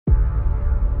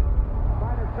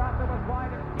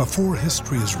Before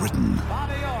history is written,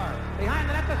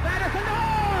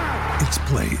 it's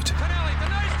played.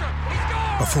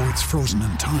 Before it's frozen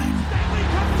in time,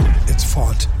 it's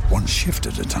fought one shift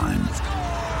at a time.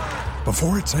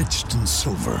 Before it's etched in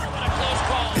silver,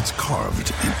 it's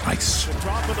carved in ice.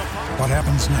 What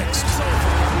happens next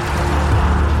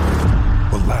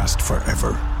will last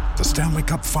forever. The Stanley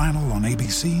Cup Final on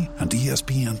ABC and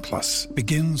ESPN Plus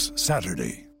begins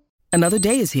Saturday. Another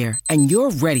day is here, and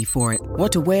you're ready for it.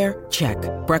 What to wear? Check.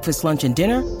 Breakfast, lunch, and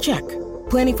dinner? Check.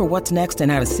 Planning for what's next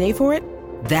and how to save for it?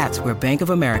 That's where Bank of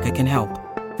America can help.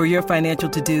 For your financial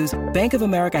to-dos, Bank of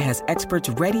America has experts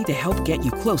ready to help get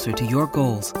you closer to your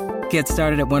goals. Get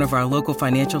started at one of our local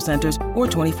financial centers or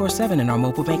 24/7 in our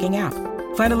mobile banking app.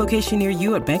 Find a location near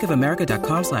you at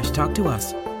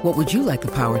bankofamerica.com/talktous. What would you like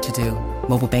the power to do?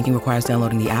 Mobile banking requires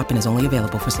downloading the app and is only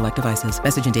available for select devices.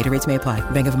 Message and data rates may apply.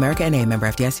 Bank of America N.A., member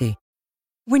FDIC.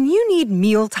 When you need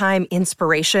mealtime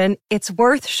inspiration, it's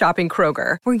worth shopping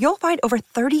Kroger, where you'll find over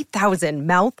 30,000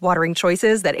 mouth-watering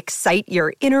choices that excite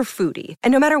your inner foodie.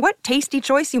 And no matter what tasty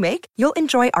choice you make, you'll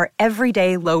enjoy our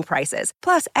everyday low prices,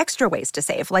 plus extra ways to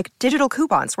save, like digital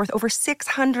coupons worth over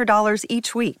 $600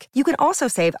 each week. You can also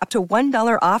save up to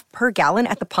 $1 off per gallon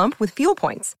at the pump with fuel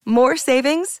points. More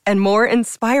savings and more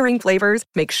inspiring flavors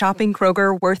make shopping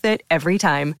Kroger worth it every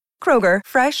time. Kroger,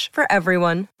 fresh for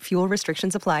everyone. Fuel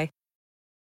restrictions apply.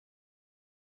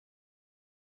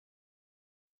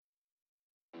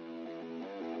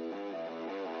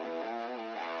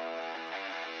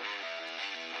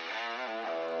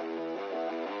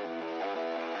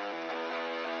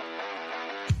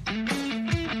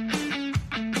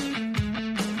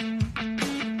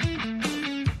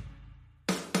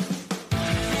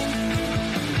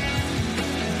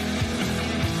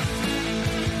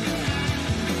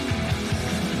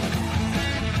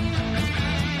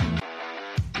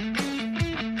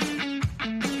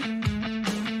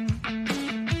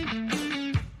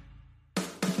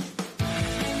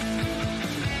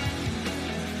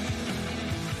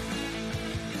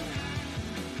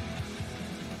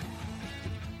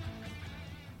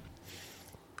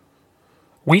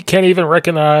 We can't even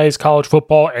recognize college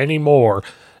football anymore.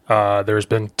 There's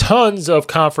been tons of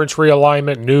conference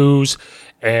realignment news,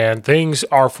 and things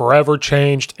are forever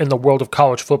changed in the world of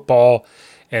college football.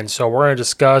 And so we're going to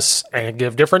discuss and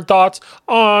give different thoughts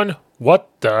on what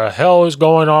the hell is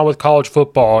going on with college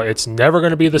football. It's never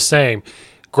going to be the same.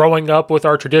 Growing up with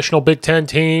our traditional Big Ten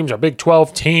teams, our Big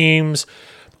 12 teams,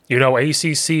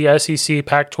 ACC, SEC,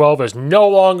 Pac-12 is no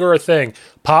longer a thing.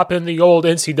 Pop in the old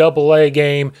NCAA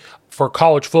game for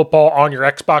college football on your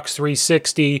Xbox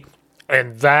 360,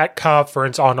 and that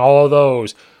conference on all of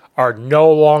those are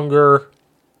no longer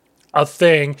a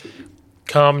thing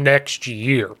come next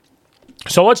year.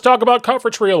 So let's talk about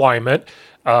conference realignment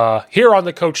here on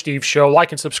the Coach Steve Show.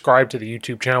 Like and subscribe to the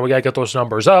YouTube channel. We got to get those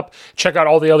numbers up. Check out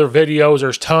all the other videos.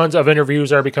 There's tons of interviews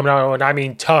that are coming out, and I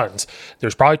mean tons.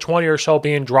 There's probably 20 or so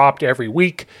being dropped every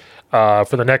week. For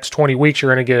the next 20 weeks,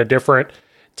 you're going to get a different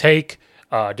take,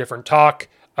 different talk.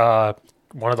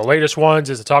 One of the latest ones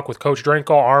is a talk with Coach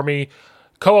Drinkel, Army,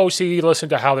 co-OC, listen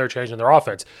to how they're changing their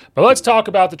offense. But let's talk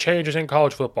about the changes in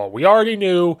college football. We already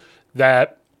knew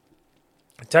that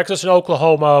Texas and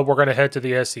Oklahoma were going to head to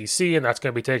the SEC, and that's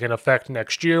going to be taking effect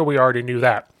next year. We already knew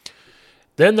that.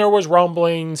 Then there was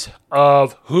rumblings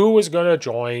of who was going to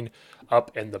join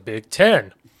up in the Big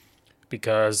Ten,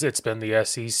 because it's been the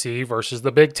SEC versus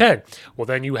the Big Ten. Well,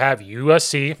 then you have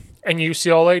USC and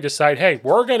UCLA decide, hey,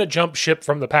 we're going to jump ship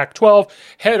from the Pac-12,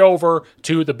 head over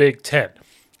to the Big Ten.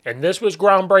 And this was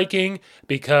groundbreaking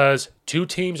because two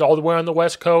teams all the way on the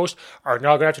West Coast are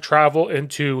now going to have to travel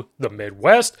into the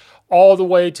Midwest all the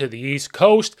way to the East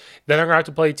Coast. Then they're going to have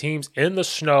to play teams in the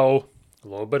snow a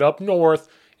little bit up north,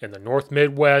 in the North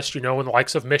Midwest, in the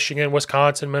likes of Michigan,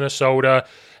 Wisconsin, Minnesota.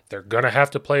 They're going to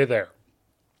have to play there.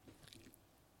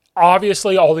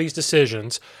 Obviously, all these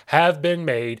decisions have been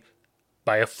made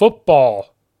by a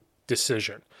football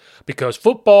decision, because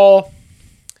football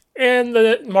and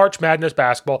the March Madness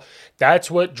basketball,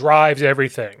 that's what drives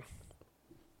everything.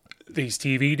 These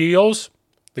TV deals,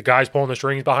 the guys pulling the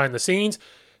strings behind the scenes,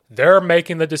 they're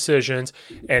making the decisions,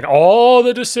 and all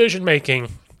the decision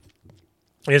making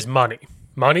is money.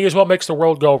 Money is what makes the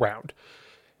world go round.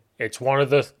 It's one of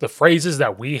the phrases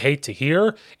that we hate to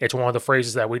hear. It's one of the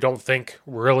phrases that we don't think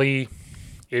really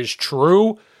is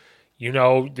true. We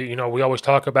always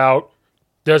talk about,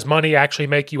 does money actually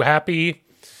make you happy?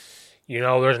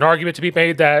 There's an argument to be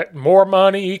made that more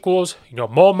money equals,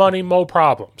 more money, more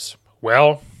problems.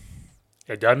 Well,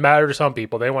 it doesn't matter to some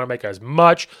people. They want to make as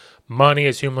much money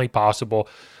as humanly possible.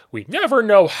 We never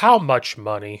know how much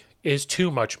money is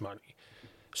too much money.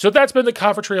 So that's been the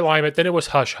conference realignment. Then it was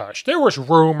hush-hush. There was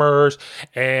rumors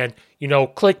and,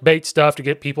 clickbait stuff to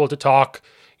get people to talk,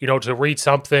 to read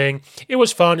something. It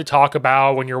was fun to talk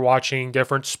about when you're watching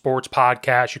different sports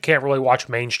podcasts. You can't really watch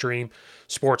mainstream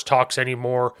sports talks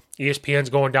anymore. ESPN's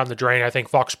going down the drain. I think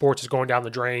Fox Sports is going down the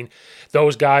drain.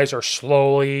 Those guys are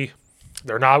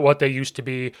they're not what they used to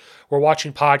be. We're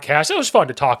watching podcasts. It was fun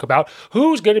to talk about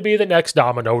who's going to be the next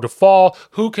domino to fall,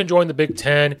 who can join the Big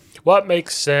Ten, what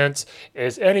makes sense.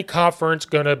 Is any conference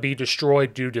going to be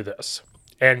destroyed due to this?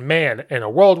 And man, in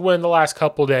a whirlwind the last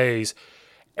couple days,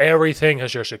 everything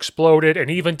has just exploded.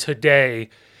 And even today,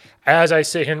 as I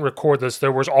sit here and record this,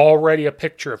 there was already a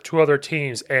picture of two other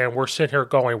teams, and we're sitting here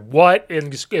going, what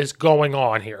is going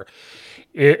on here?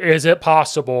 Is it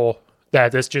possible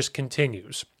that this just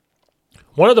continues?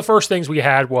 One of the first things we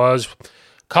had was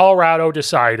Colorado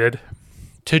decided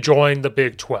to join the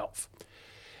Big 12.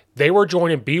 They were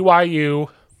joining BYU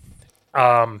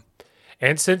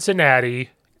and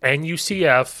Cincinnati and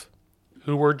UCF,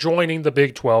 who were joining the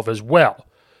Big 12 as well.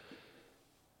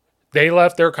 They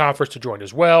left their conference to join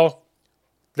as well.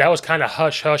 That was kind of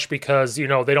hush-hush because, they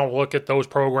don't look at those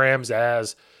programs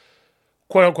as,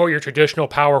 quote-unquote, your traditional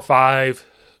Power 5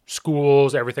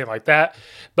 schools, everything like that.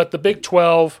 But the Big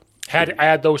 12 had to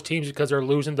add those teams because they're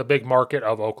losing the big market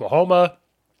of Oklahoma,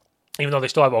 even though they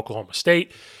still have Oklahoma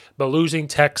State, but losing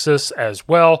Texas as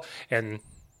well, and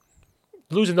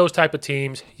losing those type of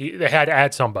teams, they had to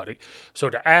add somebody. So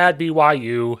to add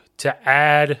BYU, to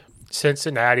add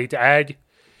Cincinnati, to add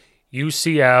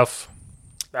UCF,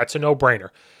 that's a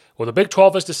no-brainer. Well, the Big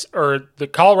 12 the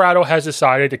Colorado has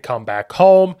decided to come back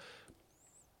home.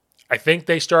 I think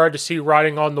they started to see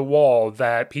writing on the wall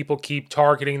that people keep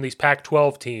targeting these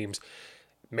Pac-12 teams,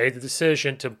 made the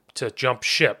decision to jump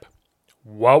ship.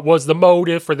 What was the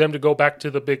motive for them to go back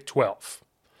to the Big 12?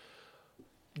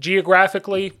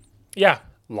 Geographically, yeah,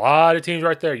 a lot of teams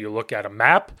right there. You look at a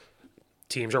map,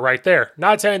 teams are right there.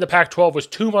 Not saying the Pac-12 was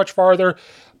too much farther,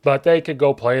 but they could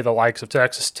go play the likes of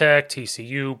Texas Tech,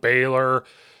 TCU, Baylor,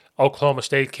 Oklahoma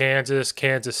State, Kansas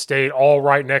State, all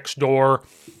right next door.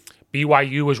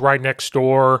 BYU was right next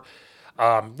door.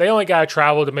 They only got to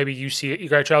travel to maybe UCF. You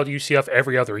got to travel to UCF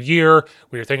every other year.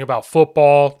 When you're thinking about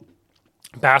football,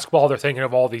 basketball, they're thinking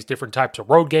of all these different types of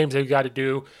road games they've got to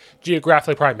do.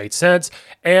 Geographically, probably made sense.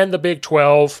 And the Big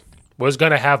 12 was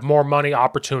going to have more money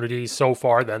opportunities so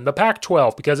far than the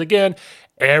Pac-12 because, again,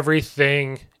 every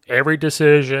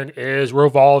decision is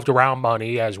revolved around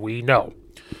money, as we know.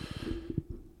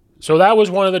 So that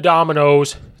was one of the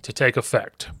dominoes to take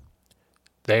effect.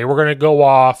 They were going to go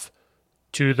off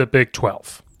to the Big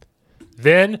 12.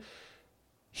 Then,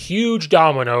 huge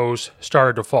dominoes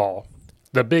started to fall.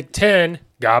 The Big 10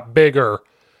 got bigger.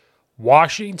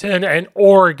 Washington and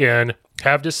Oregon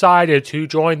have decided to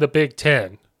join the Big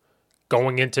 10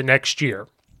 going into next year.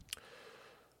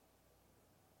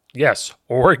 Yes,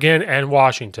 Oregon and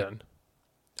Washington.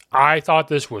 I thought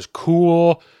this was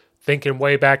cool, thinking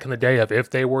way back in the day of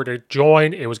if they were to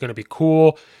join, it was going to be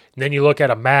cool. And then you look at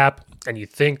a map and you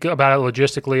think about it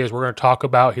logistically, as we're going to talk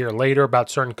about here later about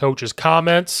certain coaches'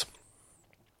 comments.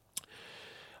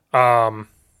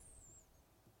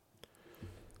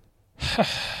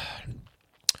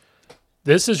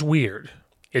 This is weird.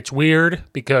 It's weird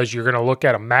because you're going to look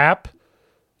at a map.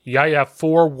 You have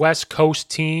 4 West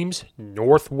Coast teams,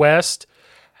 Northwest,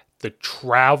 the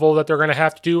travel that they're going to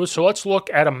have to do. So let's look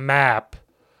at a map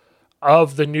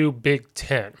of the new Big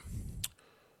Ten.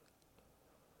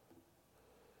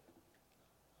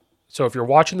 So if you're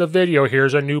watching the video,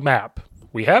 here's a new map.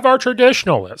 We have our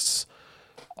traditionalists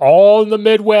all in the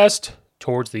Midwest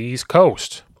towards the East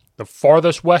Coast. The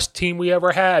farthest west team we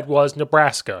ever had was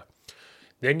Nebraska.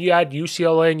 Then you had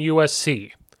UCLA and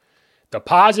USC. The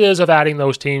positives of adding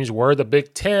those teams were the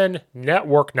Big Ten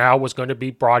network now was going to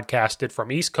be broadcasted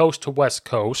from East Coast to West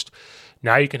Coast.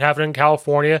 Now you can have it in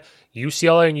California.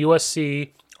 UCLA and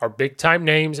USC are big-time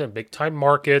names and big-time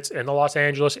markets in the Los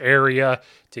Angeles area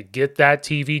to get that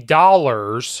TV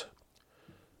dollars.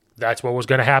 That's what was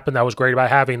going to happen. That was great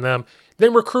about having them.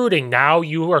 Then recruiting. Now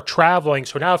you are traveling.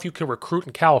 So now if you can recruit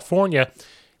in California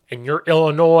and you're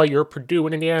Illinois, you're Purdue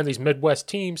and Indiana, these Midwest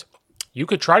teams, you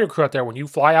could try to recruit out there. When you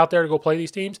fly out there to go play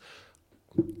these teams,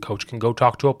 coach can go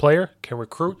talk to a player, can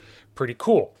recruit. Pretty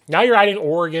cool. Now you're adding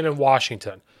Oregon and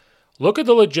Washington. Look at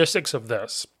the logistics of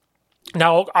this.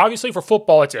 Now, obviously for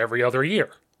football, it's every other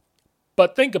year.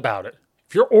 But think about it.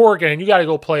 If you're Oregon and you got to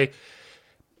go play,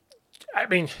 I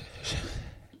mean,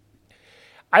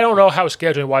 I don't know how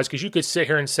scheduling-wise, because you could sit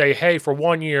here and say, hey, for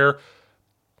 1 year,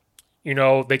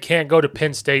 they can't go to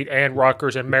Penn State and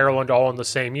Rutgers and Maryland all in the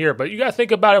same year. But you got to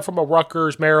think about it from a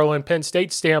Rutgers, Maryland, Penn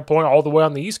State standpoint all the way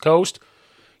on the East Coast.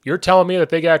 You're telling me that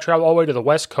they got to travel all the way to the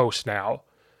West Coast now.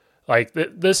 Like,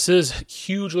 this is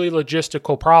hugely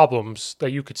logistical problems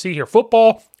that you could see here.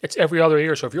 Football, it's every other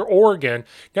year. So if you're Oregon,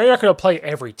 now you're not going to play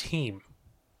every team.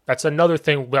 That's another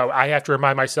thing I have to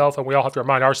remind myself, and we all have to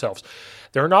remind ourselves.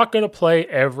 They're not going to play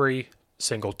every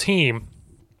single team.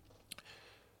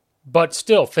 But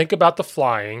still, think about the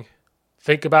flying.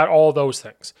 Think about all those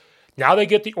things. Now they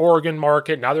get the Oregon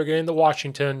market. Now they're getting the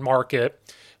Washington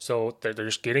market. So they're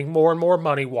just getting more and more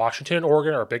money. Washington and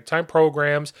Oregon are big-time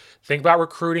programs. Think about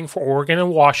recruiting for Oregon and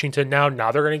Washington now.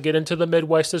 Now they're going to get into the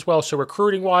Midwest as well. So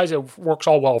recruiting-wise, it works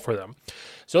all well for them.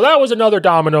 So that was another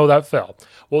domino that fell.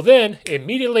 Well, then,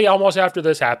 immediately almost after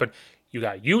this happened, you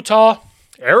got Utah,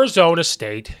 Arizona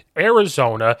State,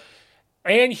 Arizona,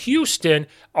 and Houston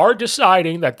are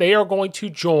deciding that they are going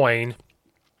to join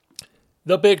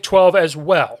the Big 12 as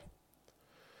well.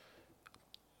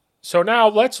 So now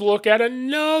let's look at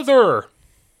another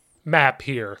map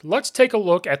here. Let's take a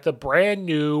look at the brand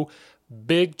new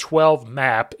Big 12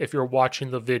 map if you're watching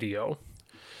the video.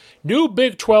 New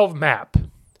Big 12 map.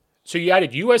 So you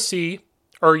added UCF,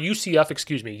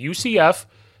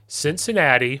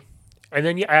 Cincinnati, and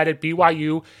then you added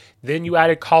BYU, then you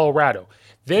added Colorado.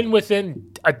 Then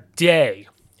within a day,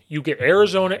 you get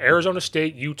Arizona, Arizona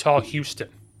State, Utah, Houston.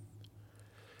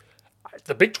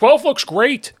 The Big 12 looks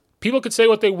great. People could say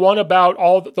what they want about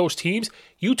all those teams.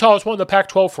 Utah has won the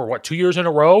Pac-12 for, 2 years in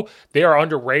a row? They are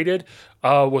underrated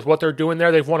with what they're doing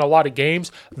there. They've won a lot of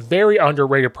games. Very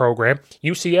underrated program.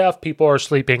 UCF, people are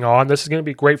sleeping on. This is going to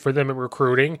be great for them in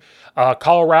recruiting.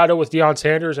 Colorado with Deion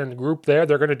Sanders and the group there,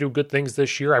 they're going to do good things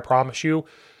this year, I promise you.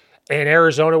 And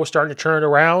Arizona was starting to turn it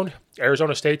around.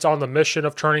 Arizona State's on the mission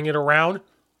of turning it around.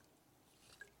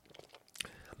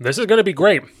 This is going to be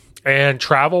great. And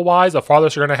travel-wise, the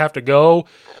farthest they're going to have to go,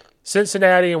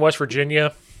 Cincinnati and West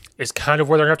Virginia is kind of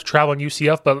where they're going to have to travel in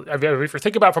UCF. But if you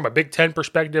think about it from a Big Ten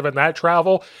perspective and that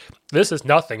travel, this is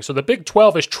nothing. So the Big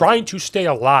 12 is trying to stay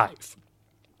alive.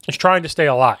 It's trying to stay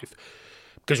alive.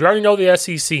 Because we already know the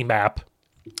SEC map.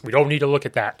 We don't need to look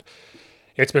at that.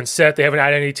 It's been set. They haven't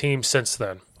added any teams since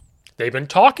then. They've been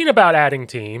talking about adding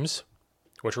teams,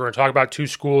 which we're going to talk about 2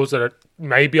 schools that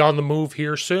may be on the move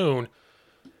here soon.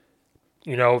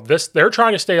 They're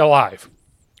trying to stay alive.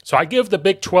 So I give the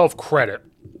Big 12 credit.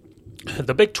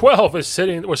 The Big 12 was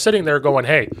sitting there going,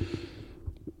 hey,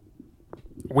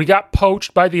 we got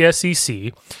poached by the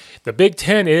SEC. The Big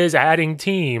 10 is adding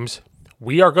teams.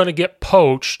 We are going to get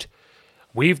poached.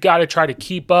 We've got to try to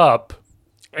keep up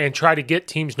and try to get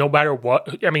teams no matter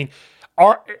what. I mean,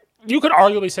 you could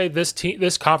arguably say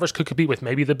this conference could compete with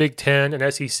maybe the Big 10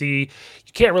 and SEC. You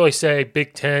can't really say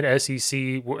Big 10, SEC.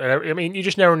 I mean, you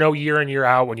just never know year in, year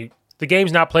out. When the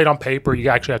game's not played on paper, you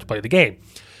actually have to play the game.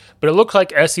 But it looks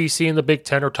like SEC and the Big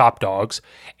 10 are top dogs.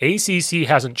 ACC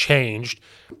hasn't changed.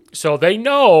 So they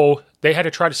know they had to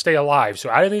try to stay alive.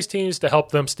 So adding these teams to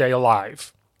help them stay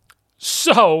alive.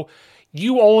 So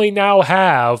you only now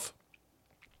have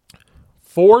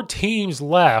 4 teams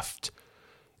left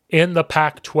in the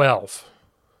Pac-12.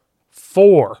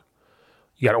 4.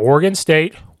 You got Oregon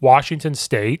State, Washington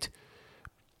State.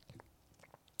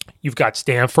 You've got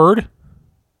Stanford.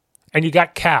 And you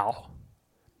got Cal.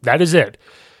 That is it.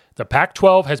 The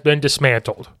Pac-12 has been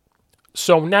dismantled.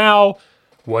 So now,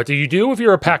 what do you do if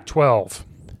you're a Pac-12?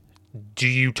 Do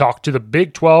you talk to the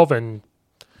Big 12 and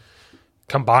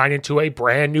combine into a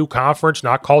brand new conference,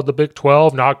 not called the Big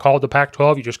 12, not called the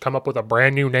Pac-12? You just come up with a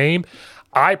brand new name?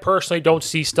 I personally don't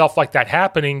see stuff like that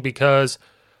happening because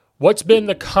what's been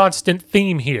the constant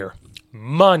theme here?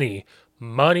 Money.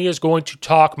 Money is going to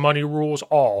talk. Money rules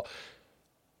all.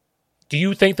 Do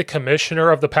you think the commissioner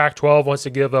of the Pac-12 wants to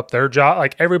give up their job?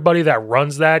 Like everybody that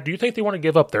runs that, do you think they want to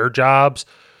give up their jobs?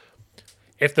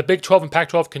 If the Big 12 and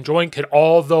Pac-12 can join, could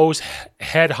all those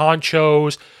head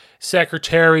honchos,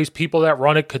 secretaries, people that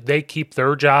run it, could they keep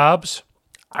their jobs?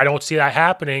 I don't see that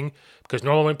happening because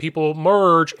normally when people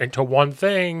merge into one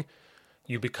thing,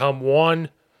 you become one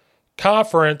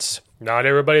conference. Not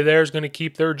everybody there is going to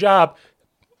keep their job.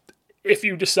 If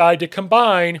you decide to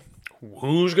combine,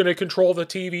 who's going to control the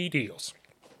TV deals?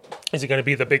 Is it going to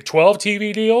be the Big 12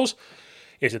 TV deals?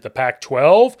 Is it the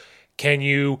Pac-12? Can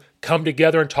you come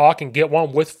together and talk and get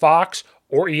one with Fox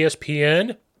or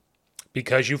ESPN?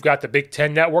 Because you've got the Big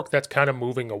 10 network that's kind of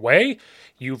moving away.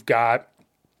 You've got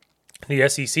the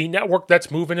SEC network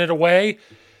that's moving it away.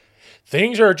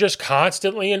 Things are just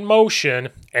constantly in motion,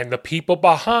 and the people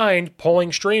behind pulling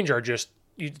the strings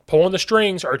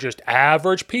are just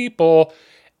average people.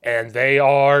 And they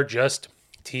are just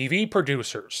TV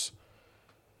producers.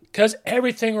 Because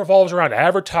everything revolves around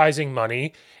advertising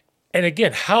money. And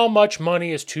again, how much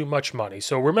money is too much money?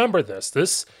 So remember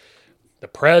this the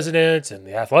presidents and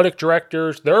the athletic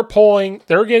directors, they're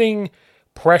getting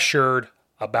pressured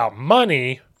about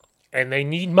money, and they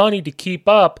need money to keep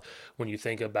up when you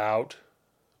think about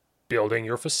building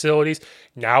your facilities.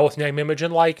 Now with name, image,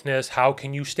 and likeness, how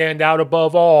can you stand out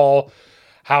above all?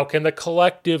 How can the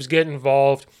collectives get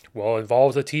involved? Well, it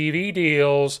involves the TV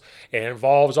deals. It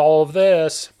involves all of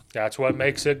this. That's what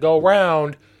makes it go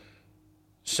round.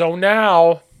 So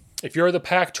now, if you're the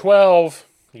Pac-12,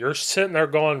 you're sitting there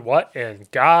going, what in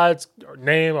God's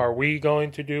name are we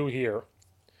going to do here?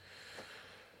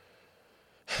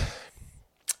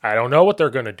 I don't know what they're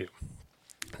going to do.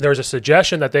 There's a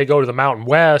suggestion that they go to the Mountain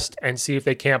West and see if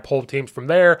they can't pull teams from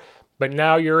there. But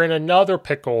now you're in another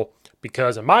pickle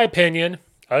because, in my opinion,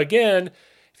 again,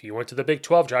 if you went to the Big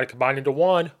 12, try to combine into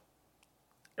one,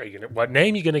 what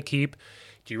name are you going to keep?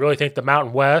 Do you really think the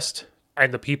Mountain West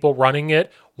and the people running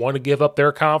it want to give up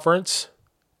their conference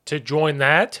to join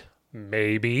that?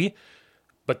 Maybe.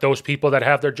 But those people that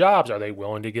have their jobs, are they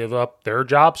willing to give up their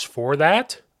jobs for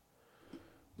that?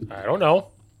 I don't know.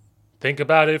 Think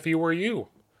about it if you were you.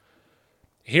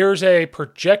 Here's a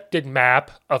projected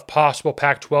map of possible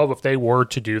Pac-12 if they were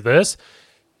to do this.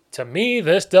 To me,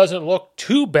 this doesn't look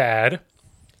too bad.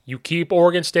 You keep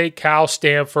Oregon State, Cal,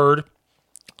 Stanford,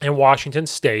 and Washington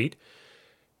State.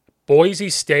 Boise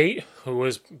State, who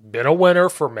has been a winner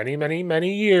for many, many,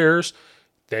 many years,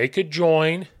 they could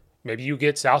join. Maybe you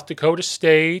get South Dakota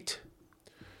State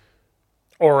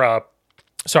or,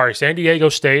 San Diego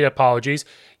State, apologies.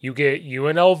 You get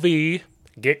UNLV,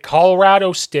 get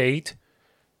Colorado State,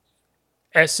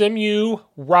 SMU,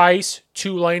 Rice,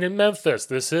 Tulane, and Memphis.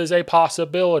 This is a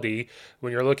possibility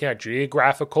when you're looking at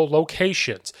geographical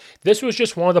locations. This was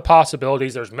just one of the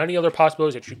possibilities. There's many other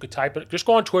possibilities that you could type in. Just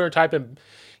go on Twitter and type in,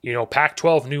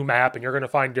 Pac-12 new map, and you're going to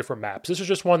find different maps. This is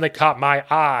just one that caught my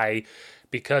eye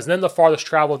because then the farthest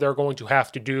travel they're going to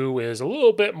have to do is a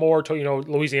little bit more to,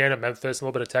 Louisiana, Memphis, a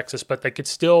little bit of Texas, but they could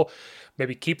still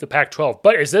maybe keep the Pac-12.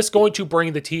 But is this going to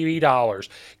bring the TV dollars?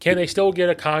 Can they still get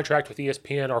a contract with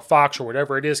ESPN or Fox or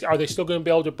whatever it is? Are they still going to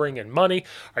be able to bring in money?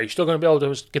 Are you still going to be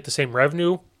able to get the same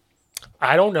revenue?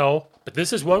 I don't know, but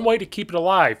this is one way to keep it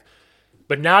alive.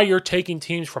 But now you're taking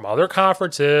teams from other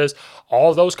conferences. All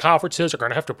of those conferences are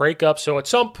going to have to break up. So at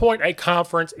some point, a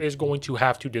conference is going to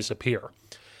have to disappear.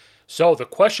 So the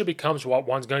question becomes, what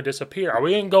one's going to disappear? Are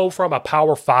we going to go from a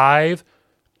Power 5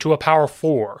 to a Power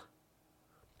 4?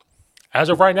 As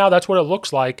of right now, that's what it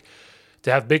looks like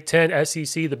to have Big 10,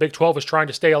 SEC. The Big 12 is trying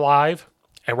to stay alive.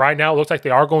 And right now, it looks like they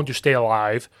are going to stay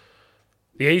alive.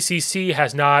 The ACC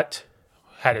has not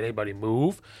had anybody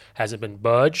move, hasn't been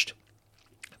budged.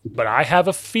 But I have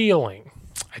a feeling,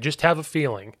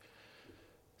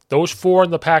 those four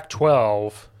in the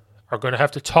Pac-12 are going to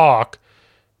have to talk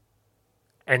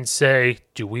and say,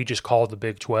 do we just call the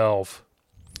Big 12?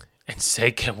 And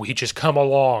say, can we just come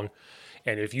along?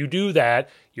 And if you do that,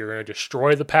 you're going to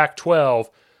destroy the Pac-12.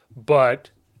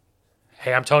 But,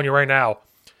 hey, I'm telling you right now,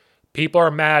 people are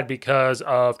mad because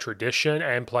of tradition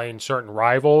and playing certain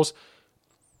rivals.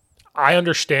 I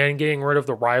understand getting rid of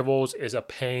the rivals is a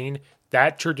pain.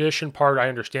 That tradition part, I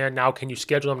understand. Now, can you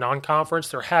schedule them non-conference?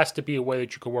 There has to be a way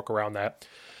that you can work around that.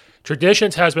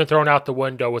 Traditions has been thrown out the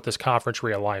window with this conference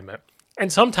realignment.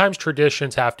 And sometimes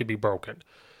traditions have to be broken.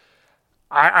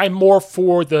 I'm more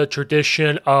for the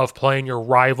tradition of playing your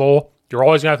rival. You're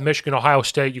always going to have Michigan, Ohio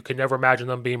State. You can never imagine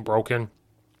them being broken.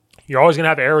 You're always going to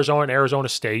have Arizona and Arizona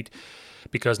State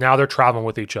because now they're traveling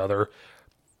with each other.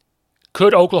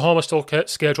 Could Oklahoma still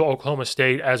schedule Oklahoma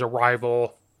State as a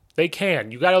rival? They can.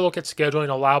 You got to look at scheduling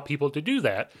and allow people to do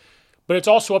that. But it's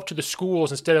also up to the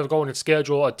schools, instead of going and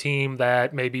schedule a team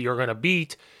that maybe you're going to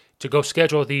beat, to go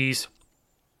schedule these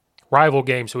rival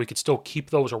games so we could still keep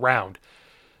those around.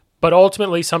 But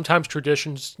ultimately, sometimes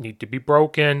traditions need to be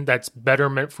broken. That's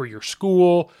betterment for your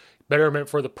school, betterment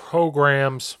for the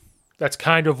programs. That's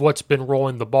kind of what's been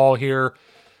rolling the ball here.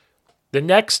 The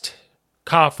next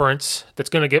conference that's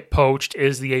going to get poached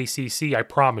is the ACC, I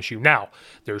promise you. Now,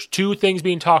 there's two things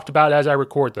being talked about as I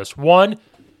record this. One,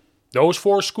 those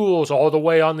four schools all the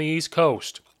way on the East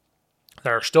Coast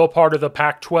that are still part of the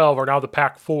Pac-12 or now the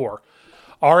Pac-4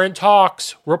 are in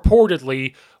talks,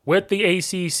 reportedly, with the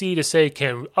ACC to say,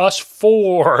 can us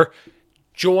four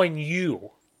join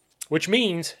you? Which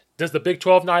means, does the Big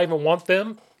 12 not even want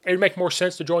them? It would make more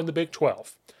sense to join the Big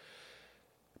 12.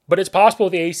 But it's possible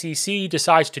the ACC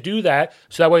decides to do that,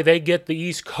 so that way they get the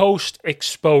East Coast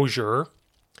exposure.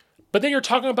 But then you're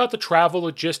talking about the travel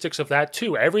logistics of that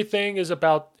too. Everything is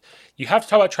about, you have to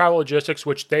talk about travel logistics,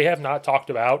 which they have not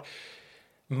talked about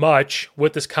much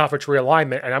with this conference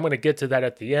realignment. And I'm going to get to that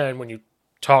at the end when you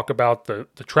talk about the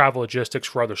travel logistics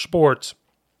for other sports.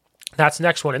 That's the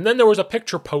next one. And then there was a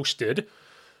picture posted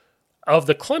of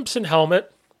the Clemson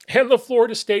helmet and the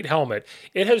Florida State helmet.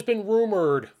 It has been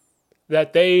rumored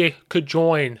that they could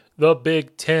join the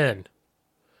Big Ten.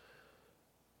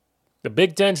 The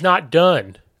Big Ten's not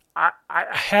done. I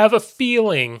have a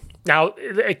feeling, now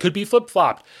it could be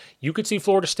flip-flopped. You could see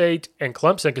Florida State and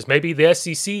Clemson, because maybe the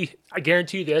SEC, I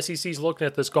guarantee you the SEC is looking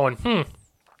at this going,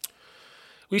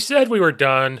 we said we were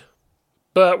done,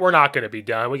 but we're not going to be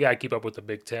done. We got to keep up with the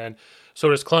Big Ten. So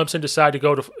does Clemson decide to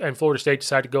go to, and Florida State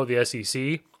decide to go to the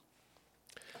SEC?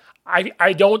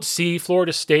 I don't see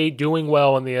Florida State doing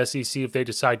well in the SEC if they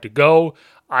decide to go.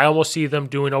 I almost see them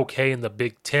doing okay in the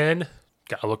Big Ten.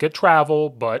 Got to look at travel,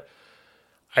 but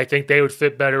I think they would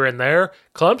fit better in there.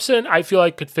 Clemson, I feel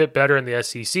like, could fit better in the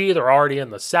SEC. They're already in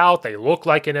the South. They look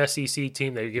like an SEC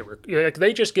team.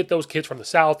 They just get those kids from the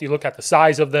South. You look at the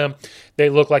size of them, they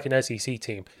look like an SEC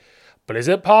team. But is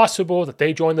it possible that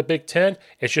they join the Big Ten?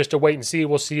 It's just a wait and see.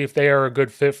 We'll see if they are a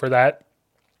good fit for that.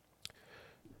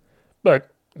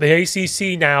 But the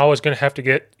ACC now is going to have to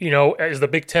get, as the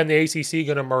Big Ten, the ACC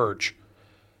going to merge?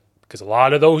 Because a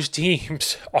lot of those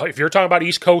teams, if you're talking about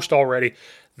East Coast already,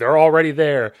 they're already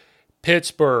there.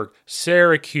 Pittsburgh,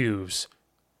 Syracuse,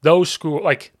 those schools,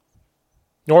 like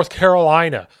North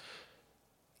Carolina.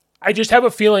 I just have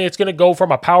a feeling it's going to go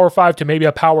from a Power 5 to maybe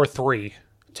a Power 3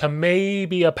 to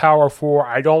maybe a Power 4.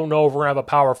 I don't know if we're going to have a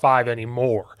Power 5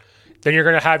 anymore. Then you're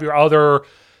going to have your other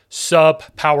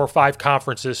sub-Power 5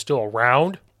 conferences still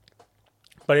around.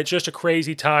 But it's just a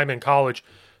crazy time in college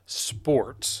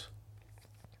sports.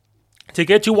 To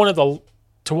get to one of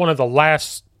the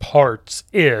last parts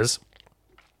is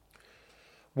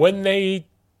when they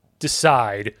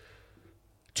decide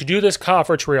to do this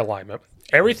conference realignment,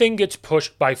 everything gets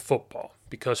pushed by football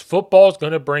because football is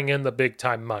going to bring in the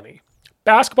big-time money.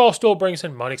 Basketball still brings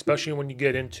in money, especially when you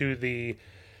get into the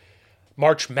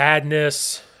March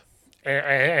Madness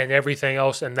and everything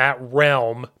else in that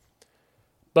realm.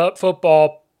 But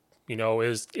football,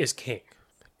 is king.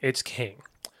 It's king.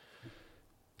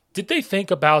 Did they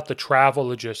think about the travel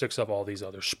logistics of all these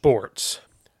other sports?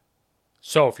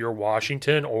 So if you're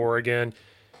Washington, Oregon,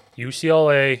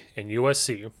 UCLA, and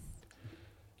USC, you're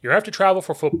going to have to travel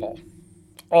for football.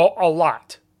 A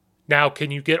lot. Now,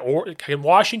 can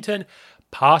Washington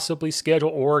possibly schedule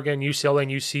Oregon, UCLA,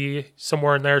 and UC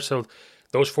somewhere in there so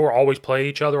those four always play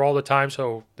each other all the time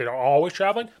so they're always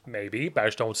traveling? Maybe, but I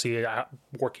just don't see it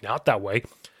working out that way.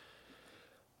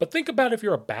 But think about if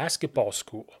you're a basketball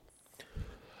school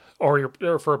or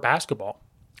for basketball.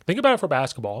 Think about it for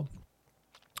basketball.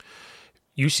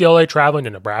 UCLA traveling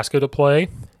to Nebraska to play,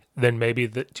 then maybe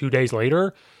 2 days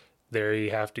later, there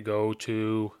you have to go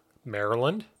to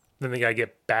Maryland. Then they got to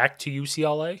get back to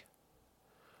UCLA.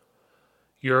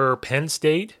 Your Penn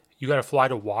State, you got to fly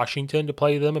to Washington to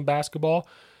play them in basketball.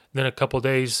 Then a couple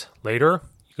days later,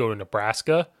 you go to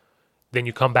Nebraska. Then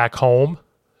you come back home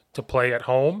to play at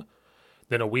home.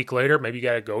 Then a week later, maybe you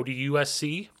got to go to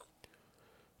USC.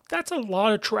 That's a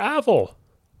lot of travel.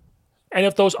 And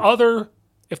if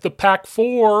the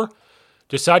Pac-4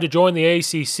 decide to join the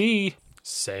ACC,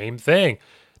 same thing.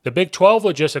 The Big 12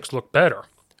 logistics look better.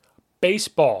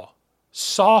 Baseball,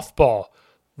 softball,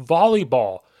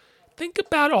 volleyball. Think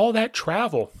about all that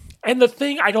travel. And the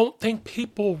thing I don't think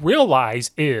people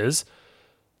realize is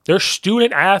they're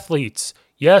student athletes.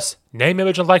 Yes, name,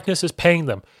 image, and likeness is paying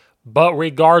them. But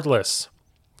regardless,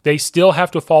 they still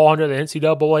have to fall under the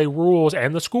NCAA rules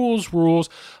and the school's rules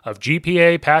of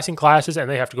GPA, passing classes, and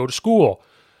they have to go to school.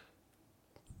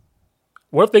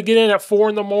 What if they get in at 4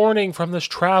 a.m. from this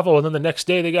travel, and then the next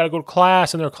day they got to go to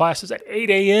class, and their class is at 8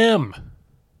 a.m.?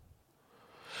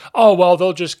 Oh, well,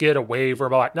 they'll just get a waiver.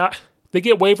 They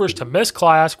get waivers to miss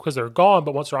class because they're gone,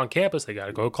 but once they're on campus, they got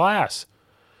to go to class.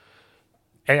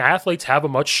 And athletes have a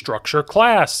much structured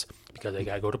class because they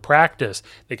got to go to practice.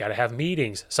 They got to have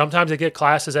meetings. Sometimes they get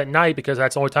classes at night because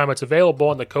that's the only time it's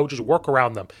available, and the coaches work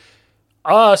around them.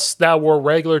 Us that were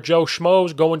regular Joe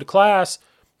Schmoes going to class,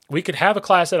 we could have a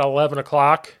class at 11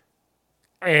 o'clock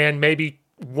and maybe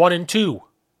 1 and 2.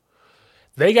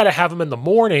 They got to have them in the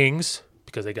mornings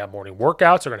because they got morning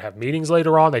workouts. They're going to have meetings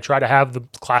later on. They try to have the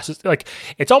classes.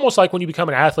 It's almost like when you become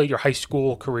an athlete, your high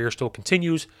school career still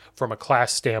continues from a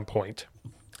class standpoint.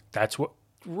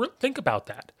 Think about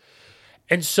that.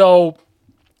 And so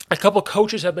a couple of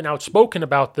coaches have been outspoken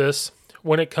about this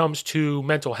when it comes to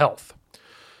mental health.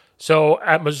 So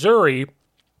at Missouri,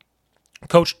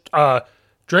 Coach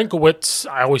Drinkowitz,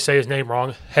 I always say his name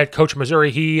wrong, head coach of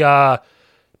Missouri,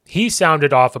 he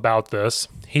sounded off about this.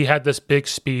 He had this big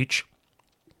speech,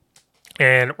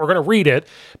 and we're going to read it,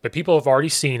 but people have already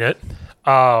seen it.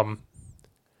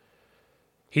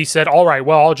 He said, all right,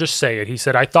 well, I'll just say it. He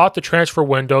said, I thought the transfer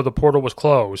window, the portal was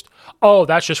closed. Oh,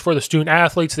 that's just for the student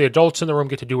athletes. The adults in the room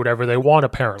get to do whatever they want,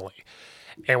 apparently.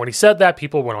 And when he said that,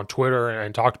 people went on Twitter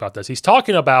and talked about this. He's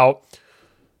talking about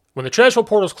when the transfer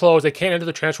portal's closed, they can't enter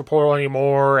the transfer portal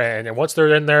anymore. And once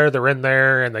they're in there,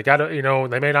 and they got to,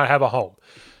 they may not have a home.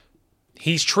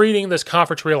 He's treating this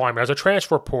conference realignment as a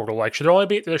transfer portal. Like, should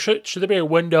there be a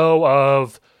window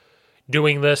of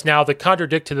doing this? Now, the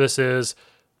contradict to this is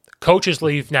coaches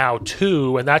leave now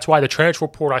too, and that's why the transfer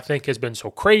portal, I think, has been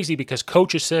so crazy, because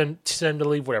coaches tend to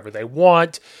leave whatever they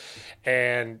want,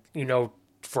 and,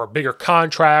 for a bigger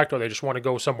contract, or they just want to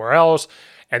go somewhere else.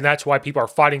 And that's why people are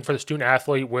fighting for the student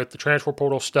athlete with the transfer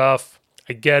portal stuff.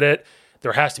 I get it.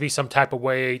 There has to be some type of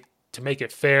way to make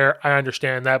it fair. I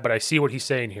understand that, but I see what he's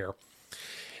saying here.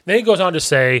 Then he goes on to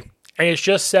say, and it's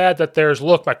just sad that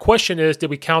my question is, did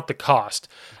we count the cost?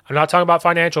 I'm not talking about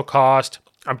financial cost.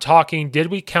 I'm talking, did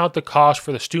we count the cost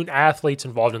for the student athletes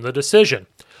involved in the decision?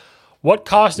 What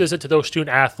cost is it to those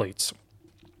student athletes?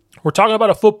 We're talking about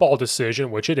a football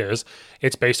decision, which it is.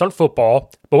 It's based on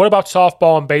football. But what about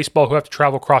softball and baseball who have to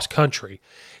travel cross country?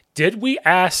 Did we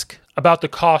ask about the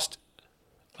cost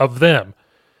of them?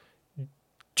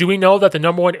 Do we know that the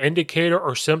number one indicator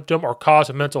or symptom or cause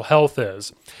of mental health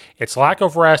is? It's lack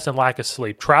of rest and lack of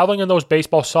sleep. Traveling in those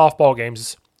baseball, softball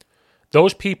games,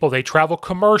 those people, they travel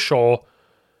commercial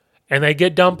and they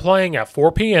get done playing at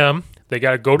 4 p.m. They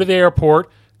got to go to the airport,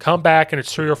 come back, and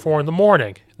it's 3 or 4 in the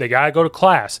morning. They got to go to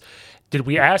class. Did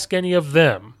we ask any of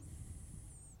them?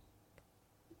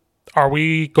 Are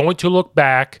we going to look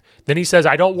back? Then he says,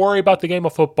 I don't worry about the game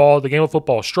of football. The game of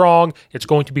football is strong. It's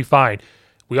going to be fine.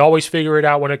 We always figure it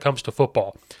out when it comes to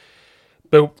football.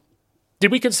 But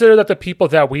did we consider that the people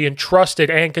that we entrusted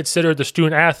and considered the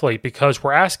student athlete, because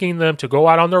we're asking them to go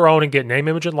out on their own and get name,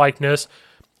 image, and likeness?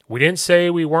 We didn't say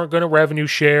we weren't going to revenue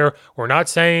share. We're not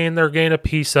saying they're getting a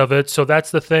piece of it. So that's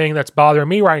the thing that's bothering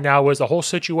me right now, is the whole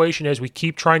situation is we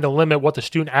keep trying to limit what the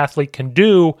student athlete can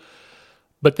do,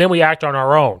 but then we act on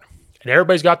our own. And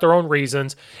everybody's got their own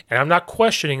reasons, and I'm not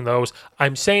questioning those.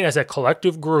 I'm saying, as a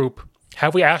collective group,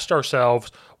 have we asked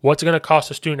ourselves what's it going to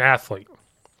cost a student athlete?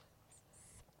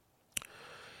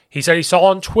 He said he saw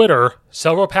on Twitter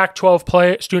several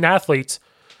Pac-12 student athletes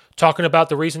talking about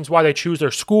the reasons why they choose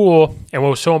their school and what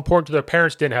was so important to their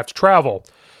parents didn't have to travel.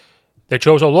 They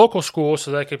chose a local school so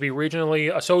they could be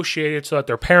regionally associated so that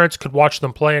their parents could watch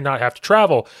them play and not have to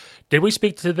travel. Did we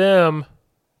speak to them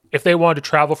if they wanted to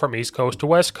travel from East Coast to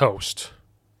West Coast?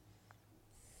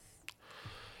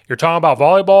 You're talking about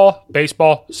volleyball,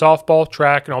 baseball, softball,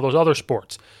 track, and all those other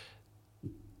sports.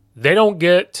 They're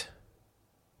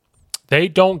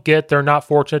not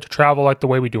fortunate to travel like the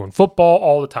way we do in football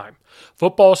all the time.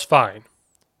 Football's fine.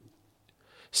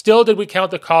 Still, did we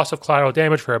count the cost of collateral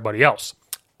damage for everybody else?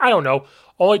 I don't know.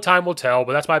 Only time will tell,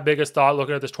 but that's my biggest thought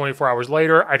looking at this 24 hours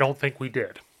later. I don't think we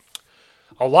did.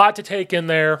 A lot to take in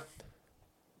there.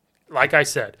 Like I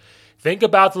said, think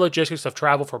about the logistics of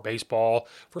travel for baseball,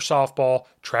 for softball,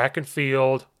 track and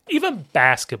field, even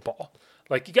basketball.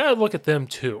 Like, you got to look at them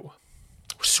too.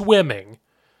 Swimming,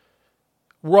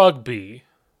 rugby,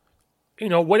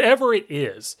 whatever it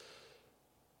is.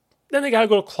 Then they got to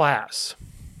go to class.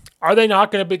 Are they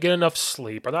not going to get enough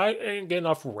sleep? Are they not going to get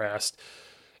enough rest?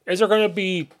 Is there going to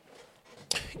be,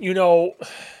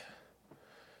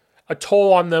 a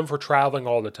toll on them for traveling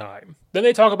all the time? Then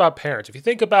they talk about parents. If you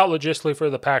think about logistically for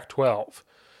the Pac-12,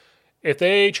 if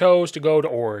they chose to go to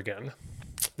Oregon,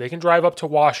 they can drive up to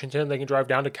Washington. They can drive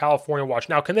down to California and watch.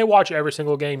 Now, can they watch every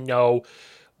single game? No.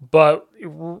 But,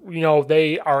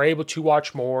 they are able to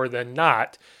watch more than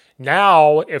not.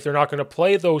 Now, if they're not going to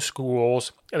play those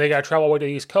schools and they got to travel all the way to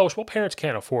the East Coast, well, parents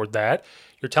can't afford that.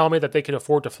 You're telling me that they can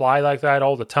afford to fly like that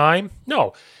all the time?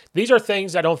 No. These are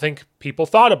things I don't think people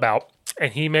thought about.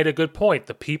 And he made a good point.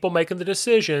 The people making the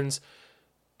decisions,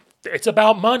 it's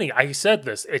about money. I said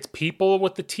this. It's people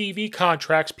with the TV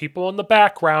contracts, people in the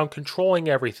background controlling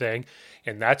everything.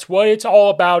 And that's what it's all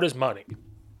about, is money.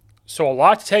 So a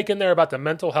lot to take in there about the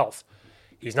mental health.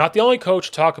 He's not the only coach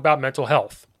to talk about mental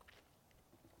health.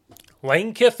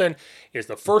 Lane Kiffin is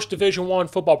the first Division I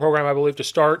football program, I believe, to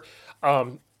start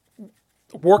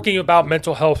working about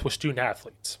mental health with student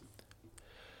athletes.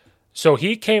 So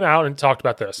he came out and talked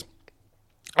about this.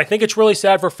 I think it's really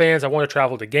sad for fans that want to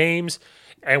travel to games,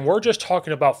 and we're just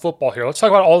talking about football here. Let's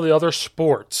talk about all the other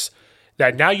sports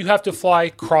that now you have to fly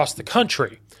across the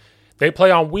country. They play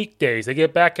on weekdays. They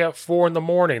get back at 4 in the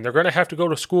morning. They're going to have to go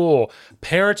to school.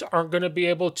 Parents aren't going to be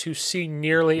able to see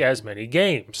nearly as many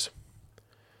games.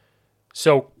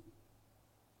 So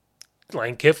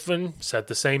Lane Kiffin said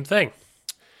the same thing.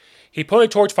 He put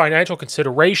it towards financial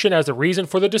consideration as the reason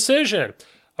for the decision.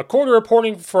 According to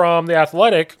reporting from The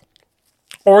Athletic,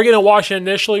 Oregon and Washington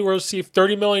initially will receive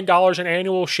 $30 million in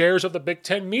annual shares of the Big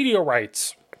Ten media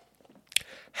rights,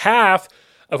 half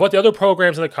of what the other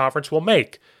programs in the conference will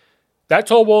make. That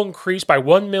total will increase by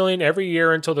 $1 million every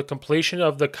year until the completion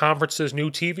of the conference's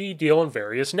new TV deal on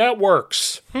various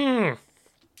networks.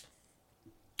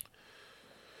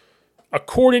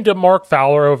 According to Mark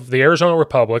Fowler of the Arizona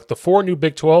Republic, the 4 new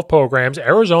Big 12 programs,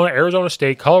 Arizona, Arizona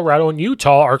State, Colorado, and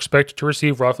Utah, are expected to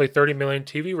receive roughly $30 million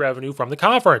TV revenue from the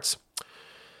conference.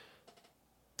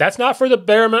 That's not for the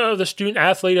betterment of the student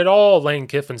athlete at all, Lane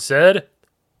Kiffin said,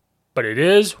 but it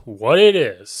is what it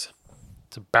is.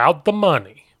 It's about the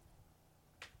money.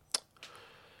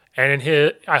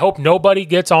 And I hope nobody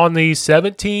gets on these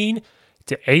 17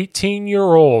 to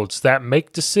 18-year-olds that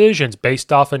make decisions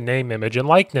based off of name, image, and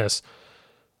likeness.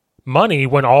 Money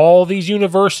when all these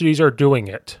universities are doing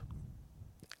it.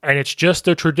 And it's just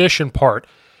the tradition part.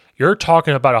 You're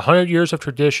talking about 100 years of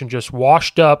tradition just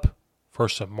washed up for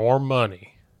some more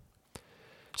money.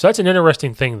 So that's an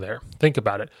interesting thing there. Think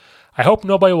about it. I hope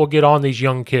nobody will get on these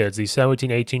young kids, these 17,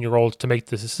 18-year-olds, to make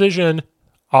the decision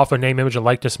off of name, image, and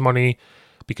likeness money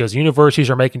because universities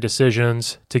are making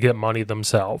decisions to get money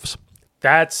themselves.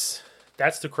 That's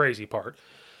the crazy part.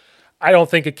 I don't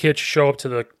think a kid should show up to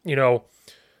the,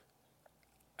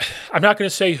 I'm not going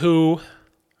to say who.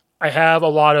 I have a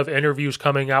lot of interviews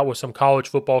coming out with some college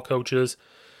football coaches.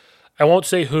 I won't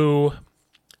say who,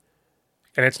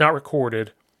 and it's not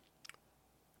recorded.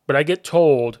 But I get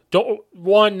told,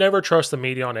 never trust the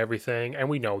media on everything, and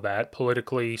we know that.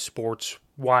 Politically, sports,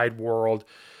 wide world.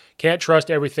 Can't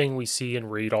trust everything we see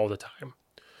and read all the time,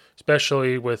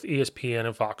 especially with ESPN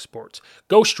and Fox Sports.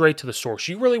 Go straight to the source.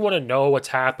 You really want to know what's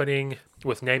happening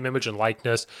with name, image, and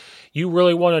likeness. You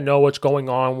really want to know what's going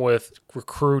on with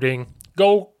recruiting.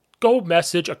 Go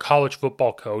message a college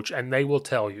football coach, and they will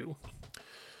tell you.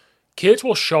 Kids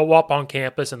will show up on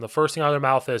campus, and the first thing out of their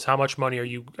mouth is, "How much money are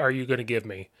you going to give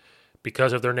me?"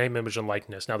 Because of their name, image, and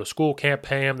likeness. Now, the school can't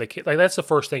pay them. That's the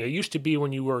first thing. It used to be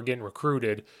when you were getting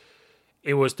recruited,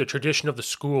 it was the tradition of the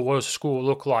school. What does the school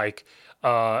look like?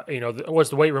 What does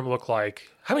the weight room look like?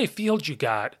 How many fields you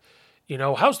got?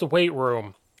 How's the weight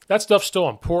room? That stuff's still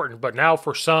important, but now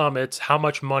for some, it's how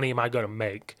much money am I going to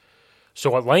make? So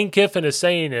what Lane Kiffin is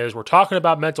saying is we're talking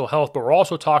about mental health, but we're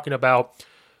also talking about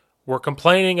we're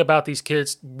complaining about these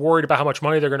kids worried about how much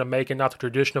money they're going to make and not the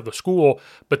tradition of the school,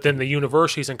 but then the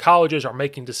universities and colleges are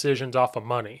making decisions off of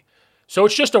money. So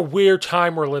it's just a weird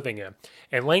time we're living in.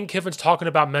 And Lane Kiffin's talking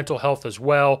about mental health as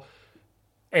well.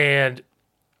 And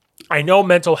I know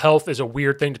mental health is a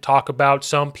weird thing to talk about.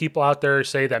 Some people out there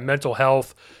say that mental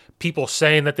health, people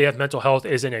saying that they have mental health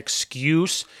is an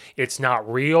excuse. It's not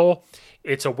real.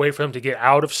 It's a way for them to get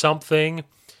out of something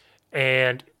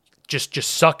and just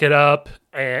suck it up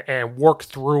and work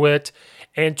through it.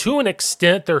 And to an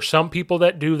extent, there are some people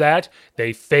that do that.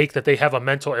 They fake that they have a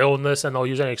mental illness and they'll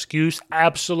use an excuse.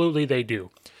 Absolutely, they do.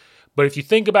 But if you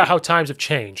think about how times have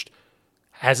changed,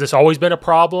 has this always been a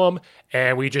problem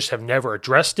and we just have never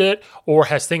addressed it? Or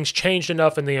has things changed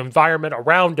enough in the environment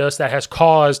around us that has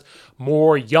caused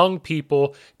more young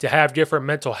people to have different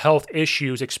mental health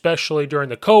issues, especially during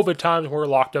the COVID times when we're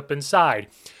locked up inside?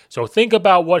 So think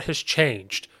about what has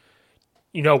changed.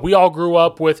 We all grew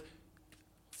up with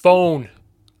phone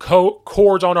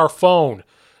cords on our phone.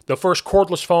 The first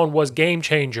cordless phone was game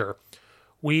changer.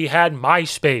 We had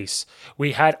MySpace.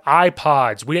 We had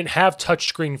iPods. We didn't have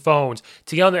touchscreen phones.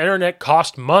 To get on the internet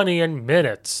cost money and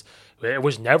minutes. It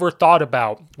was never thought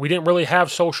about. We didn't really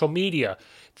have social media.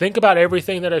 Think about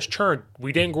everything that has churned.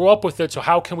 We didn't grow up with it, so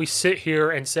how can we sit here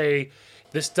and say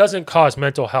this doesn't cause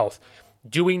mental health?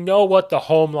 Do we know what the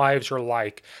home lives are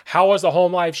like? How has the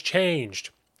home lives changed?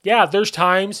 Yeah, there's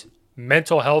times,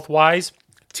 mental health-wise,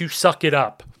 to suck it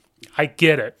up. I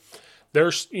get it.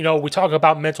 There's, we talk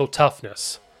about mental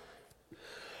toughness.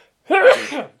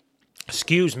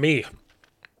 Excuse me.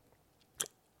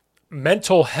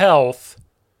 Mental health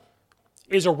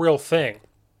is a real thing.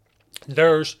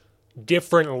 There's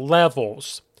different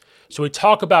levels. So we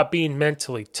talk about being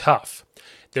mentally tough.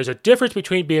 There's a difference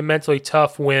between being mentally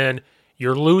tough when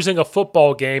you're losing a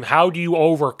football game. How do you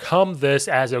overcome this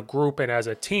as a group and as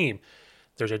a team?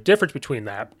 There's a difference between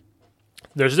that.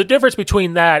 There's a difference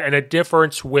between that and a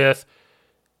difference with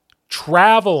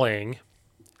traveling,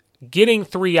 getting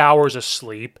 3 hours of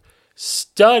sleep,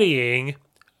 studying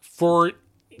for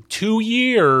 2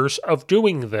 years of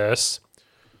doing this,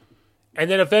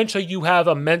 and then eventually you have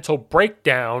a mental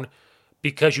breakdown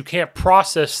because you can't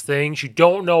process things, you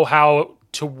don't know how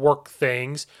to work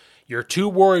things, you're too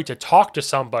worried to talk to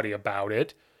somebody about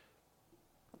it.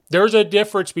 There's a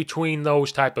difference between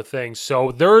those type of things.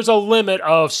 So there's a limit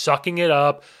of sucking it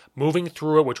up, moving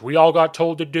through it, which we all got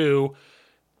told to do,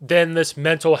 then this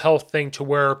mental health thing to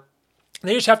where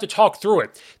they just have to talk through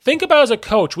it. Think about as a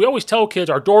coach, we always tell kids,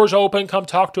 our door's open, come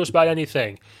talk to us about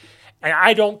anything. And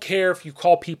I don't care if you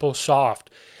call people soft.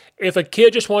 If a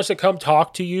kid just wants to come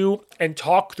talk to you and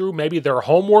talk through maybe their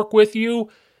homework with you,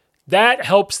 that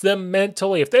helps them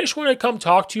mentally. If they just want to come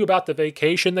talk to you about the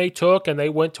vacation they took and they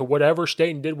went to whatever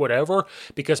state and did whatever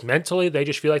because mentally they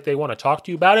just feel like they want to talk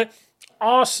to you about it,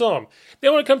 awesome. They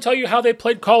want to come tell you how they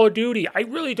played Call of Duty. I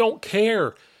really don't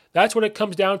care. That's what it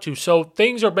comes down to. So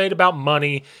things are made about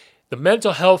money. The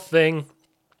mental health thing,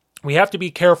 we have to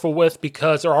be careful with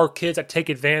because there are kids that take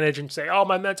advantage and say, oh,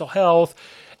 my mental health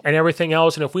and everything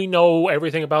else. And if we know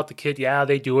everything about the kid, yeah,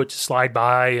 they do it to slide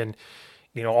by and,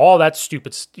 all that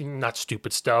not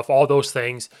stupid stuff, all those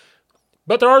things.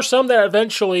 But there are some that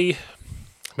eventually,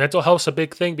 mental health's a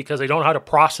big thing because they don't know how to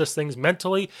process things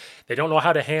mentally. They don't know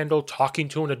how to handle talking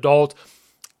to an adult.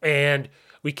 And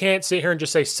we can't sit here and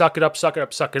just say, suck it up, suck it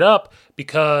up, suck it up,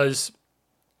 because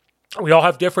we all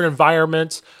have different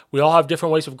environments. We all have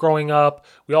different ways of growing up.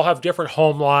 We all have different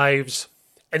home lives.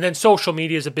 And then social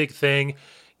media is a big thing.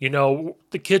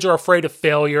 The kids are afraid of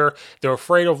failure. They're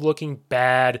afraid of looking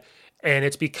bad. And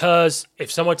it's because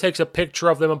if someone takes a picture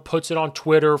of them and puts it on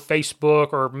Twitter,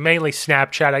 Facebook, or mainly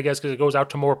Snapchat, I guess, because it goes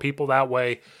out to more people that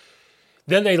way,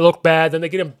 then they look bad, then they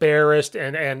get embarrassed,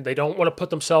 and they don't want to put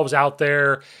themselves out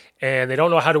there, and they don't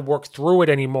know how to work through it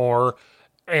anymore.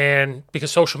 And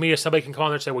because social media, somebody can come on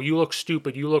there and say, well, you look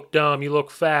stupid, you look dumb, you look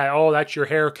fat, oh, that's your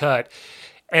haircut.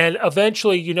 And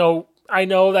eventually, I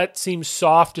know that seems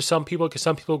soft to some people because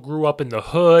some people grew up in the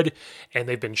hood, and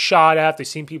they've been shot at, they've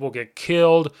seen people get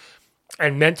killed,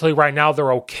 and mentally right now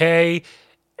they're okay.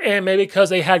 And maybe because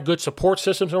they had good support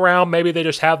systems around, maybe they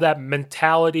just have that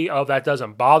mentality of that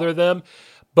doesn't bother them.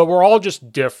 But we're all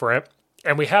just different.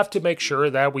 And we have to make sure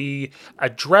that we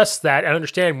address that and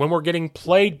understand when we're getting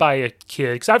played by a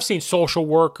kid. Because I've seen social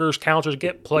workers, counselors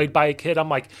get played by a kid. I'm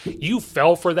like, you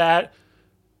fell for that.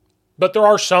 But there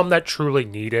are some that truly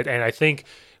need it. And I think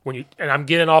and I'm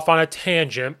getting off on a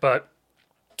tangent, but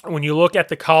when you look at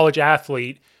the college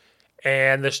athlete,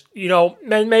 and this,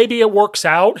 maybe it works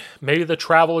out. Maybe the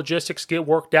travel logistics get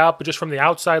worked out, but just from the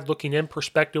outside looking in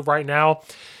perspective right now,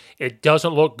 it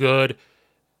doesn't look good.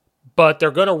 But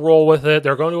they're going to roll with it.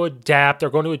 They're going to adapt.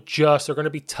 They're going to adjust. They're going to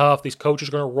be tough. These coaches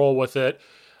are going to roll with it.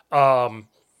 And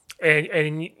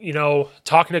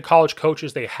talking to college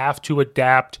coaches, they have to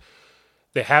adapt.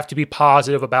 They have to be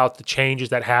positive about the changes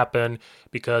that happen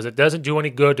because it doesn't do any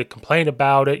good to complain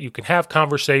about it. You can have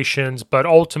conversations, but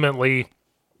ultimately,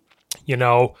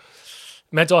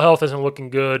 mental health isn't looking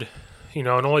good, and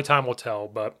only time will tell.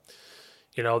 But,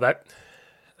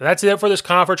 that's it for this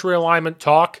conference realignment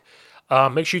talk.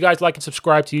 Make sure you guys like and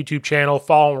subscribe to the YouTube channel.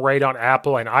 Follow and rate on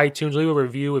Apple and iTunes. Leave a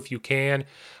review if you can.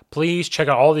 Please check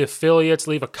out all the affiliates.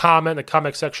 Leave a comment in the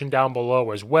comment section down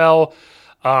below as well.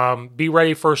 Be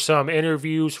ready for some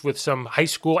interviews with some high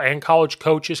school and college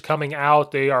coaches coming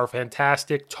out. They are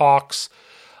fantastic talks.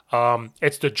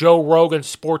 It's the Joe Rogan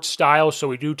sports style, so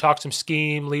we do talk some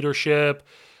scheme, leadership,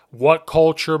 what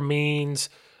culture means,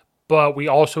 but we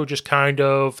also just kind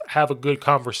of have a good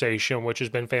conversation, which has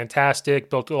been fantastic.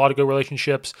 Built a lot of good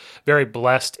relationships, very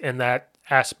blessed in that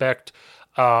aspect.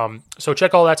 So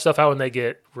check all that stuff out when they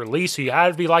get released. So you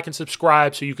have to be like and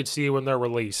subscribe so you can see when they're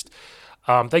released.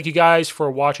 Thank you guys for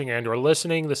watching and or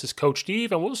listening. This is Coach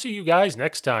Steve, and we'll see you guys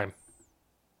next time.